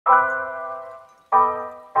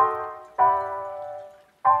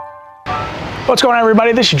What's going on,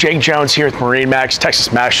 everybody? This is Jake Jones here with MarineMax, Texas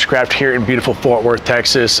MasterCraft here in beautiful Fort Worth,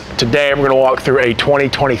 Texas. Today, we're going to walk through a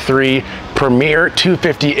 2023 Premier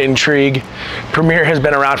 250 Intrigue. Premier has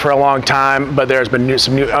been around for a long time, but there's been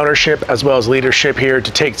some new ownership as well as leadership here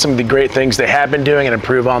to take some of the great things they have been doing and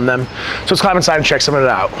improve on them. So let's climb inside and check some of it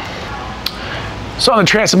out. So on the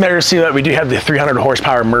transom there, you see that we do have the 300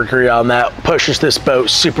 horsepower Mercury on that. Pushes this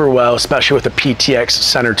boat super well, especially with the PTX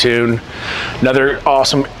center tune. Another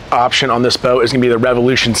awesome option on this boat is gonna be the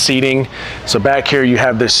Revolution seating. So back here you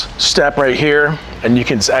have this step right here, and you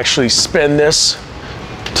can actually spin this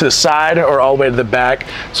to the side or all the way to the back.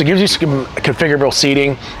 So it gives you some configurable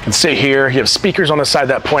seating. You can sit here. You have speakers on the side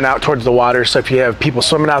that point out towards the water. So if you have people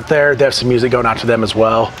swimming out there, they have some music going out to them as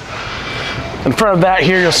well. In front of that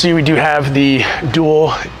here, you'll see we do have the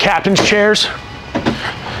dual captain's chairs.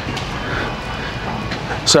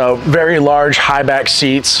 So very large high back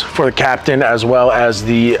seats for the captain as well as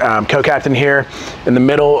the co-captain here. In the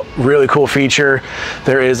middle, really cool feature.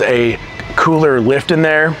 There is a cooler lift in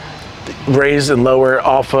there, raise and lower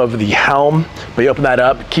off of the helm. But you open that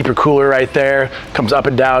up, keep your cooler right there. Comes up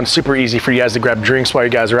and down, super easy for you guys to grab drinks while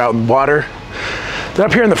you guys are out in the water. Then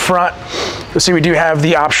up here in the front, you'll see we do have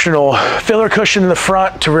the optional filler cushion in the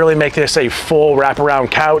front to really make this a full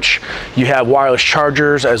wraparound couch. You have wireless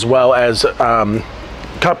chargers as well as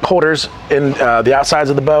cup holders in the outsides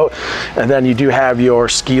of the boat, and then you do have your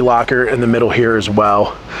ski locker in the middle here as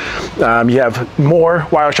well. You have more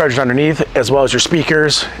wireless chargers underneath as well as your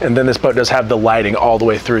speakers, and then this boat does have the lighting all the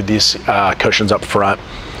way through these cushions up front.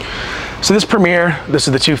 So this Premier, this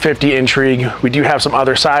is the 250 Intrigue. We do have some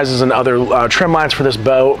other sizes and other trim lines for this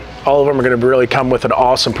boat. All of them are going to really come with an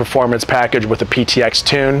awesome performance package with a PTX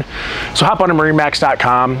tune. So hop on to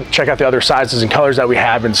MarineMax.com, check out the other sizes and colors that we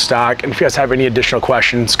have in stock. And if you guys have any additional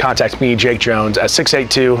questions, contact me, Jake Jones, at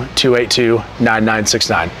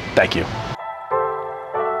 682-282-9969. Thank you.